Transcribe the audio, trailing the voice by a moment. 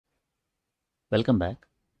Welcome back.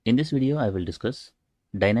 In this video, I will discuss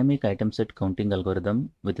dynamic item set counting algorithm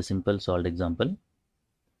with a simple solved example.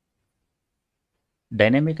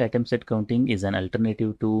 Dynamic item set counting is an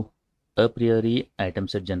alternative to a priori item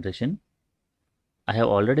set generation. I have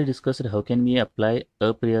already discussed how can we apply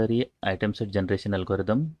a priori item set generation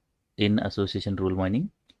algorithm in association rule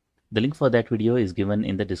mining. The link for that video is given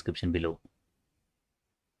in the description below.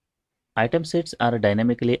 Item sets are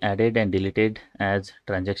dynamically added and deleted as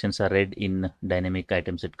transactions are read in dynamic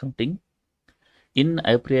item set counting. In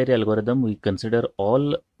Apriori algorithm, we consider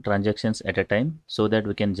all transactions at a time so that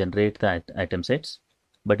we can generate the item sets.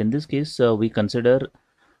 But in this case, we consider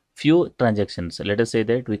few transactions. Let us say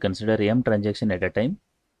that we consider m transaction at a time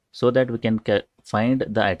so that we can find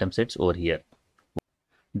the item sets over here.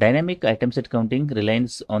 Dynamic item set counting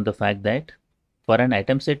relies on the fact that for an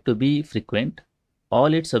item set to be frequent,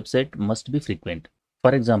 all its subset must be frequent.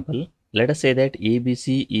 For example, let us say that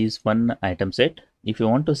ABC is one item set. If you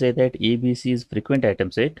want to say that ABC is frequent item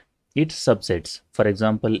set, its subsets, for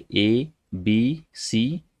example, A, B,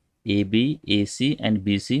 C, AB, AC and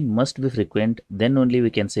BC must be frequent. Then only we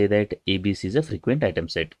can say that ABC is a frequent item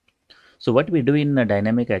set. So what we do in a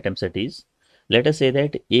dynamic item set is, let us say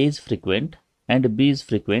that A is frequent and B is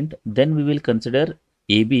frequent. Then we will consider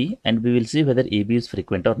AB and we will see whether AB is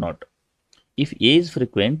frequent or not. If A is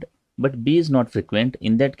frequent but B is not frequent,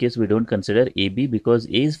 in that case we don't consider AB because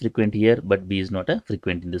A is frequent here but B is not a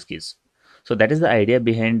frequent in this case. So that is the idea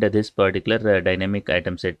behind this particular dynamic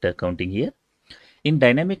item set counting here. In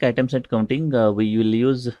dynamic item set counting, we will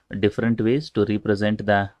use different ways to represent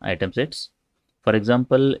the item sets. For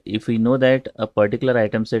example, if we know that a particular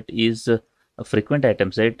item set is a frequent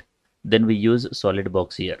item set, then we use solid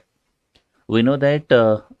box here. We know that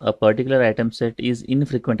a particular item set is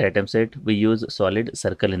infrequent item set, we use solid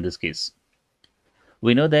circle in this case.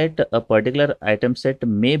 We know that a particular item set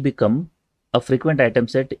may become a frequent item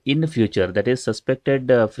set in future, that is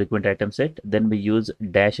suspected frequent item set, then we use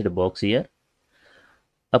dashed box here.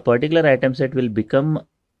 A particular item set will become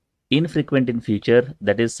infrequent in future,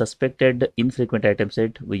 that is suspected infrequent item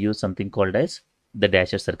set, we use something called as the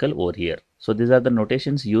dashed circle over here. So these are the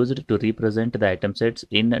notations used to represent the item sets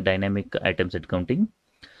in dynamic item set counting.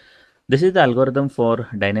 This is the algorithm for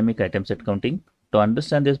dynamic item set counting. To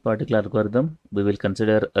understand this particular algorithm, we will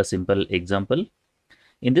consider a simple example.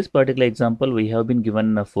 In this particular example, we have been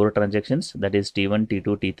given 4 transactions, that is T1, T2,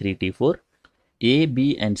 T3, T4. A,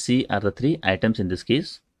 B and C are the 3 items in this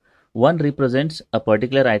case. One represents a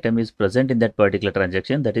particular item is present in that particular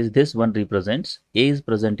transaction, that is this one represents A is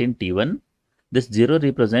present in T1. This 0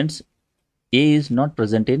 represents A is not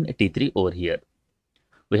present in T3 over here.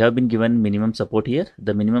 We have been given minimum support here.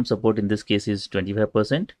 The minimum support in this case is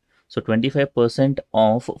 25%. So 25%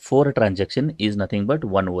 of 4 transaction is nothing but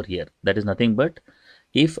 1 over here. That is nothing but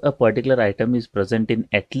if a particular item is present in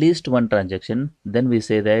at least one transaction, then we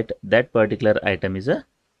say that that particular item is a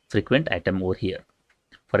frequent item over here.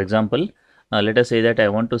 For example, let us say that I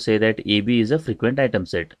want to say that AB is a frequent item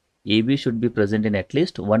set. AB should be present in at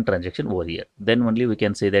least one transaction over here. Then only we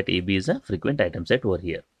can say that AB is a frequent item set over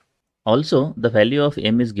here. Also, the value of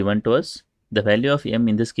M is given to us. The value of M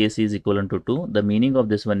in this case is equivalent to 2. The meaning of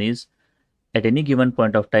this one is at any given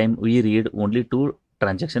point of time, we read only 2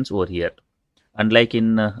 transactions over here. Unlike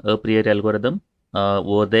in a priori algorithm,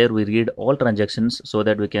 over there we read all transactions so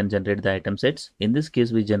that we can generate the item sets. In this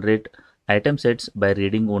case, we generate item sets by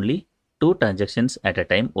reading only 2 transactions at a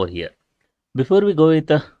time over here. Before we go with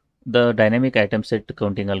the dynamic item set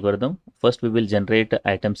counting algorithm, first we will generate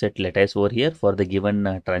item set lattice over here for the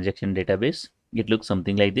given transaction database. It looks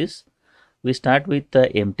something like this. We start with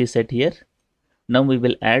the empty set here. Now we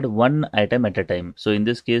will add one item at a time. So in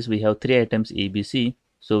this case, we have 3 items A, B, C.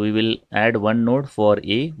 So we will add one node for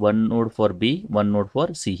A, one node for B, one node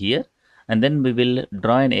for C here. And then we will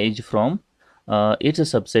draw an edge from its a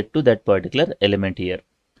subset to that particular element here.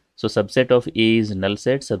 So subset of A is null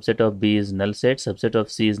set, subset of B is null set, subset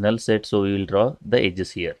of C is null set. So we will draw the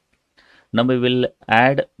edges here. Now we will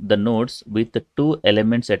add the nodes with the 2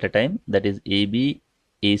 elements at a time, that is AB,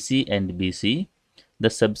 AC and BC. The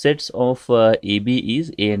subsets of AB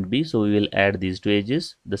is A and B, so we will add these 2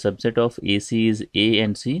 edges. The subset of AC is A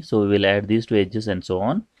and C, so we will add these 2 edges and so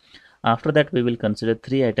on. After that, we will consider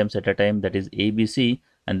 3 items at a time, that is ABC,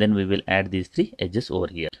 and then we will add these 3 edges over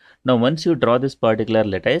here. Now once you draw this particular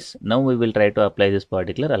lattice, now we will try to apply this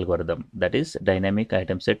particular algorithm, that is dynamic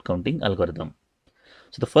item set counting algorithm.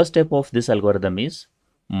 So the first step of this algorithm is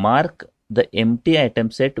mark the empty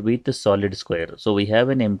item set with the solid square. So we have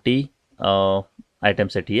an empty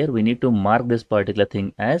item set here. We need to mark this particular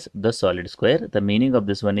thing as the solid square. The meaning of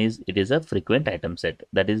this one is it is a frequent item set.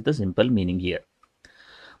 That is the simple meaning here.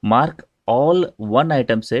 Mark all one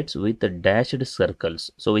item sets with the dashed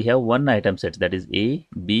circles. So we have one item sets, that is A,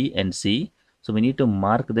 B and C. So we need to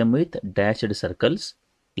mark them with dashed circles.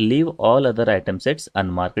 Leave all other item sets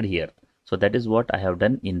unmarked here. So that is what I have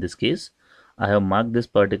done in this case. I have marked this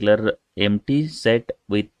particular empty set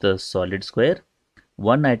with the solid square,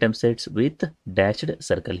 one item sets with dashed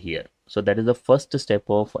circle here. So that is the first step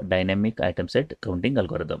of dynamic item set counting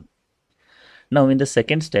algorithm. Now in the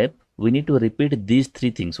second step, we need to repeat these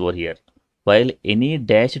three things over here. While any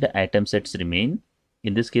dashed item sets remain,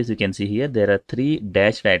 in this case you can see here there are three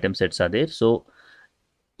dashed item sets are there. So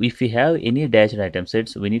if we have any dashed item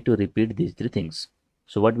sets, we need to repeat these three things.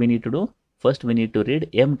 So what we need to do? First we need to read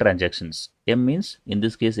m transactions. M means in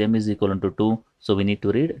this case m is equal to 2. So we need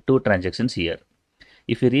to read 2 transactions here.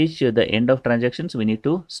 If we reach the end of transactions, we need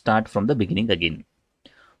to start from the beginning again.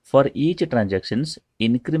 For each transactions,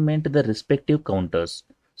 increment the respective counters.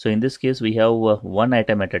 So in this case, we have one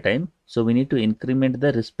item at a time. So we need to increment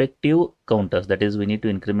the respective counters. That is, we need to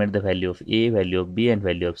increment the value of A, value of B and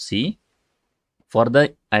value of C for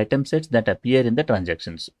the item sets that appear in the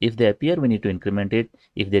transactions. If they appear, we need to increment it.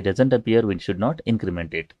 If they doesn't appear, we should not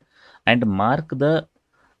increment it. And mark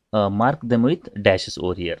them with dashes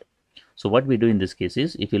over here. So what we do in this case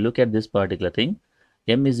is, if you look at this particular thing,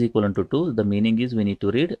 m is equal to 2, the meaning is we need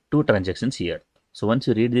to read 2 transactions here. So once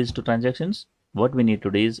you read these 2 transactions, what we need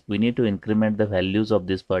to do is we need to increment the values of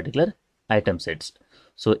this particular item sets.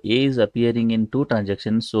 So A is appearing in 2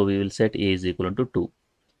 transactions, so we will set A is equal to 2.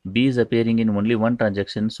 B is appearing in only one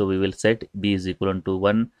transaction, so we will set B is equal to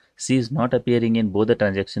 1. C is not appearing in both the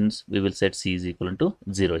transactions, we will set C is equal to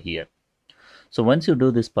 0 here. So once you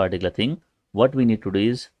do this particular thing, what we need to do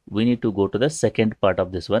is we need to go to the second part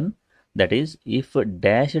of this one. That is, if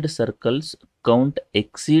dashed circles count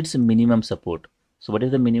exceeds minimum support. So what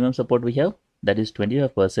is the minimum support we have? That is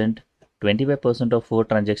 25%. 25% of 4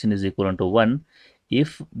 transaction is equal to 1.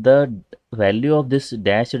 If the value of this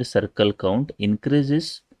dashed circle count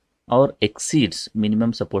increases or exceeds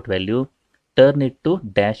minimum support value, turn it to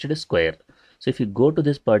dashed square. So if you go to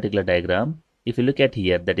this particular diagram, if you look at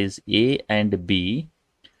here, that is A and B,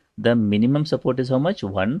 the minimum support is how much?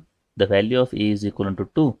 1. The value of A is equal to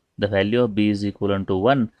 2. The value of B is equal to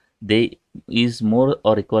 1. They is more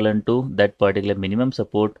or equivalent to that particular minimum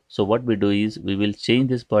support. So what we do is we will change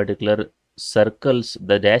this particular circles,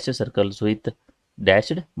 the dashed circles with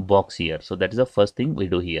dashed box here. So that is the first thing we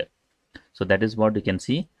do here. So that is what you can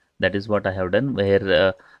see. That is what I have done,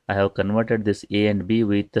 where I have converted this A and B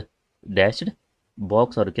with dashed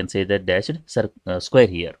box, or you can say that dashed square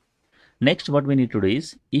here. Next, what we need to do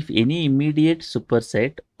is, if any immediate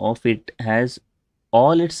superset of it has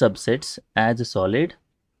all its subsets as a solid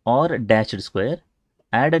or dashed square,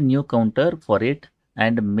 add a new counter for it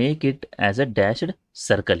and make it as a dashed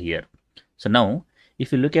circle here. So now,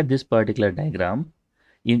 if you look at this particular diagram,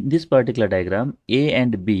 in this particular diagram, A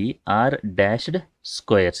and B are dashed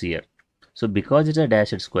squares here. So because it's a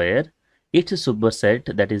dashed square, its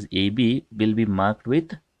superset, that is AB, will be marked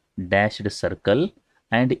with dashed circle,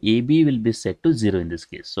 and AB will be set to 0 in this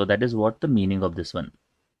case. So that is what the meaning of this one.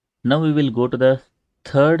 Now we will go to the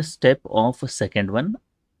third step of second one.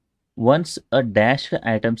 Once a dashed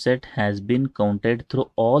item set has been counted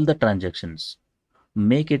through all the transactions,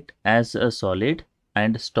 make it as a solid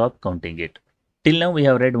and stop counting it. Till now we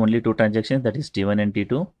have read only 2 transactions, that is T1 and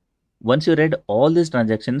T2. Once you read all these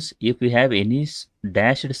transactions, if we have any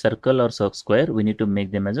dashed circle or square, we need to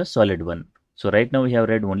make them as a solid one. So right now we have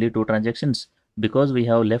read only 2 transactions. Because we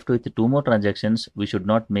have left with 2 more transactions, we should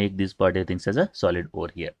not make these particular things as a solid over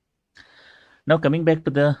here. Now coming back to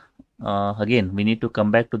the, again, we need to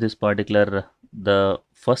come back to this particular, the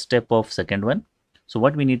first step of second one. So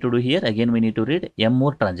what we need to do here, again, we need to read m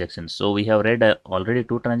more transactions. So we have read already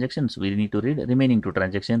 2 transactions. We need to read remaining 2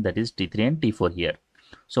 transactions, that is T3 and T4 here.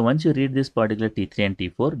 So once you read this particular T3 and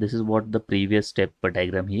T4, this is what the previous step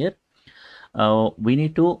diagram here. We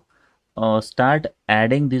need to start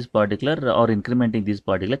adding these particular or incrementing these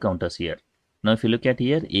particular counters here. Now if you look at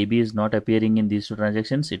here, AB is not appearing in these 2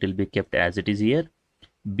 transactions, it will be kept as it is here.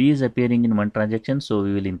 B is appearing in 1 transaction, so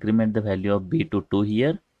we will increment the value of B to 2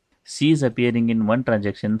 here. C is appearing in 1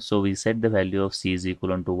 transaction, so we set the value of C is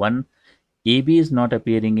equal to 1. AB is not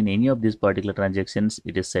appearing in any of these particular transactions,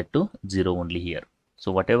 it is set to 0 only here.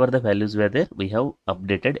 So whatever the values were there, we have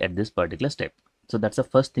updated at this particular step. So that's the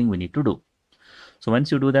first thing we need to do. So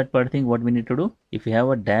once you do that part thing, what we need to do, if you have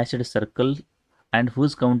a dashed circle and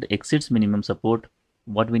whose count exceeds minimum support,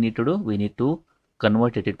 what we need to do, we need to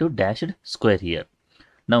convert it into dashed square here.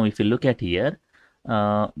 Now if you look at here,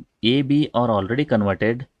 A, B are already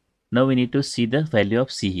converted. Now we need to see the value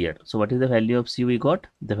of C here. So what is the value of C we got?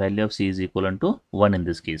 The value of C is equal to 1 in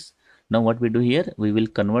this case. Now what we do here, we will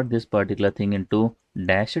convert this particular thing into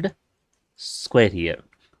dashed square here.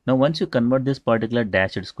 Now once you convert this particular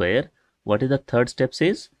dashed square, what is the third step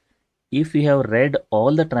says? If we have read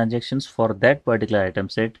all the transactions for that particular item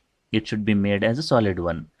set, it should be made as a solid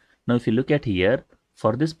one. Now if you look at here,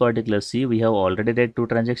 for this particular C, we have already read 2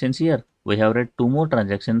 transactions here. We have read 2 more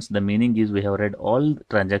transactions. The meaning is we have read all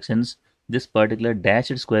transactions. This particular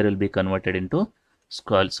dashed square will be converted into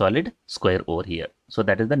solid square over here. So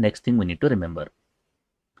that is the next thing we need to remember.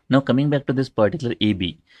 Now coming back to this particular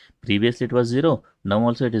AB, previously it was 0, now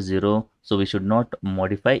also it is 0, so we should not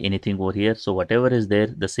modify anything over here. So whatever is there,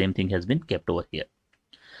 the same thing has been kept over here.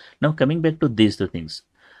 Now coming back to these two things,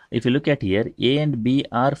 if you look at here, A and B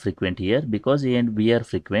are frequent here. Because A and B are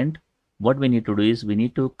frequent, what we need to do is we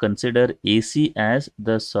need to consider AC as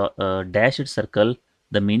the dashed circle.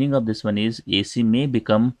 The meaning of this one is AC may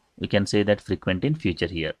become, we can say that, frequent in future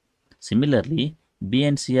here. Similarly, B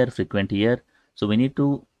and C are frequent here, so we need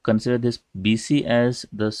to consider this BC as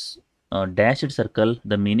this dashed circle.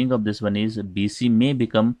 The meaning of this one is BC may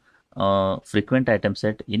become frequent item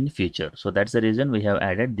set in future. So that's the reason we have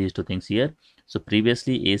added these two things here. So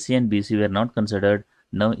previously AC and BC were not considered.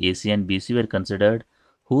 Now AC and BC were considered,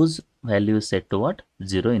 whose value is set to what?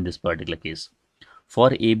 0 in this particular case.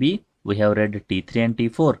 For AB, we have read T3 and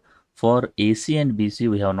T4. For AC and BC,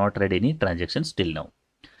 we have not read any transactions till now.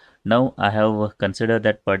 Now I have considered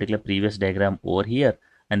that particular previous diagram over here,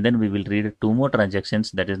 and then we will read 2 more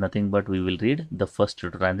transactions. That is nothing but we will read the first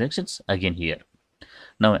 2 transactions again here.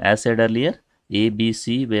 Now as said earlier, A, B,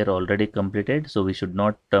 C were already completed, so we should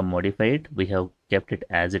not modify it. We have kept it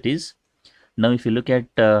as it is. Now if you look at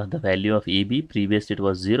the value of AB, previously it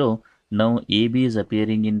was 0. Now AB is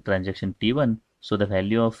appearing in transaction T1, so the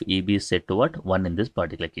value of AB is set to what? 1 in this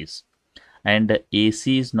particular case. And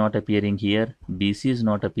AC is not appearing here, BC is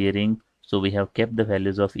not appearing, so we have kept the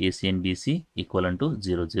values of AC and BC equivalent to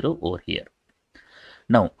 0, 0 over here.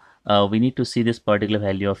 Now we need to see this particular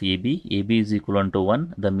value of AB. AB is equivalent to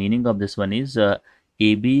 1. The meaning of this one is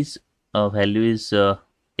AB's value is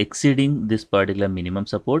exceeding this particular minimum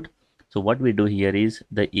support. So what we do here is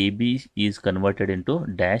the AB is converted into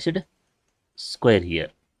dashed square here.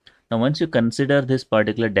 Now once you consider this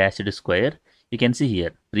particular dashed square, you can see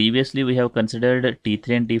here, previously we have considered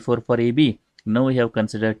T3 and T4 for AB. Now we have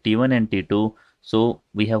considered T1 and T2. So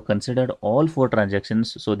we have considered all 4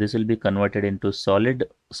 transactions. So this will be converted into solid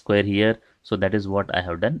square here. So that is what I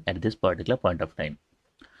have done at this particular point of time.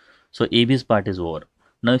 So AB's part is over.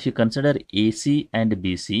 Now if you consider AC and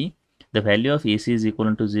BC, the value of AC is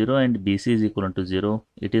equivalent to 0 and BC is equivalent to 0.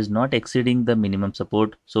 It is not exceeding the minimum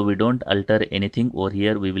support. So we don't alter anything over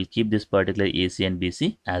here. We will keep this particular AC and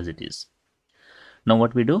BC as it is. Now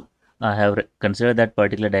what we do, I have considered that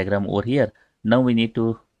particular diagram over here. Now we need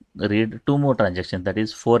to read 2 more transactions, that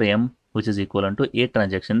is 4M, which is equivalent to 8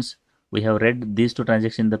 transactions. We have read these 2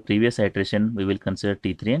 transactions in the previous iteration. We will consider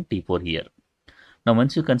T3 and T4 here. Now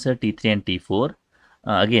once you consider T3 and T4,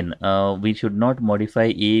 again we should not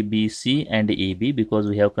modify A, B, C and AB because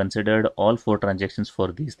we have considered all 4 transactions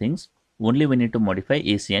for these things. Only we need to modify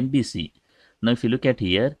AC and BC. Now if you look at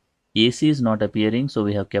here, AC is not appearing, so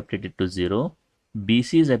we have kept it to 0.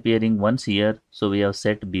 BC is appearing once here, so we have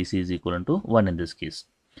set BC is equivalent to 1 in this case.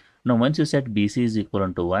 Now once you set BC is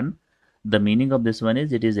equivalent to 1, the meaning of this one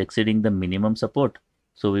is it is exceeding the minimum support.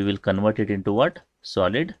 So we will convert it into what?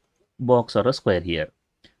 Solid box or a square here.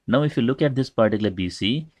 Now if you look at this particular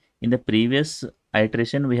BC, in the previous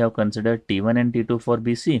iteration we have considered T1 and T2 for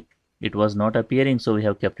BC. It was not appearing, so we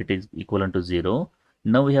have kept it equivalent to 0.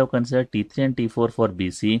 Now we have considered T3 and T4 for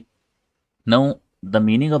BC. Now the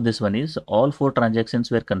meaning of this one is all 4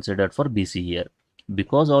 transactions were considered for BC here.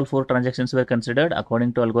 Because all 4 transactions were considered,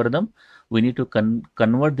 according to algorithm, we need to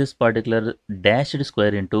convert this particular dashed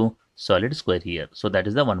square into solid square here. So that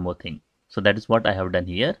is the one more thing. So that is what I have done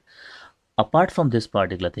here. Apart from this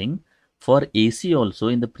particular thing, for AC also,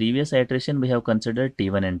 in the previous iteration we have considered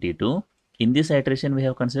T1 and T2. In this iteration we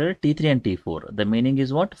have considered T3 and T4. The meaning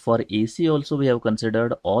is what? For AC also we have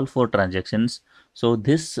considered all 4 transactions. So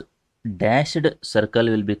this dashed circle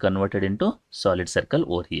will be converted into solid circle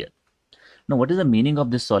over here. Now what is the meaning of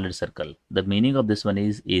this solid circle? The meaning of this one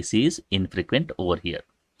is AC is infrequent over here.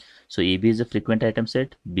 So AB is a frequent item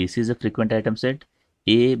set, BC is a frequent item set,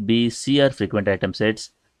 A, B, C are frequent item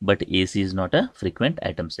sets, but AC is not a frequent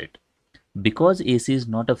item set. Because AC is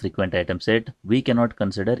not a frequent item set, we cannot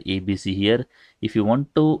consider ABC here. If you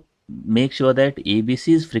want to make sure that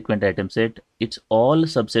ABC is frequent item set, its all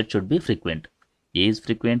subsets should be frequent. A is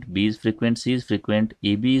frequent, B is frequent, C is frequent,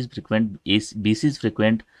 AB is frequent, BC is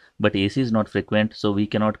frequent, but AC is not frequent, so we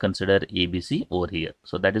cannot consider ABC over here.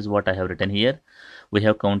 So that is what I have written here. We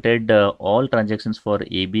have counted all transactions for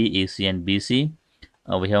AB, AC and BC.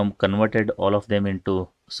 We have converted all of them into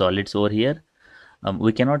solids over here.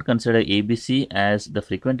 We cannot consider ABC as the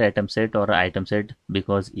frequent item set or item set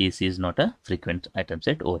because AC is not a frequent item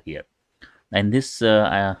set over here. And this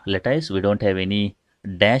lattice, we don't have any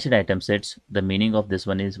dashed item sets. The meaning of this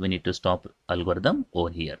one is we need to stop algorithm over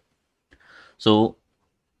here. So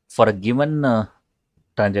for a given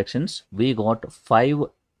transactions, we got 5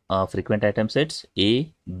 frequent item sets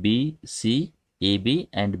A, B, C, AB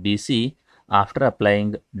and BC after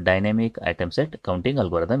applying dynamic item set counting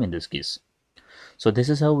algorithm in this case. So this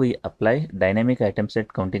is how we apply dynamic item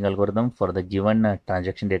set counting algorithm for the given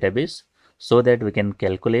transaction database so that we can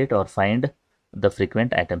calculate or find the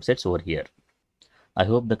frequent item sets over here. I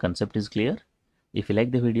hope the concept is clear. If you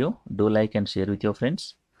like the video, do like and share with your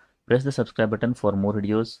friends. Press the subscribe button for more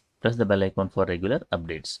videos. Press the bell icon for regular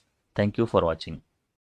updates. Thank you for watching.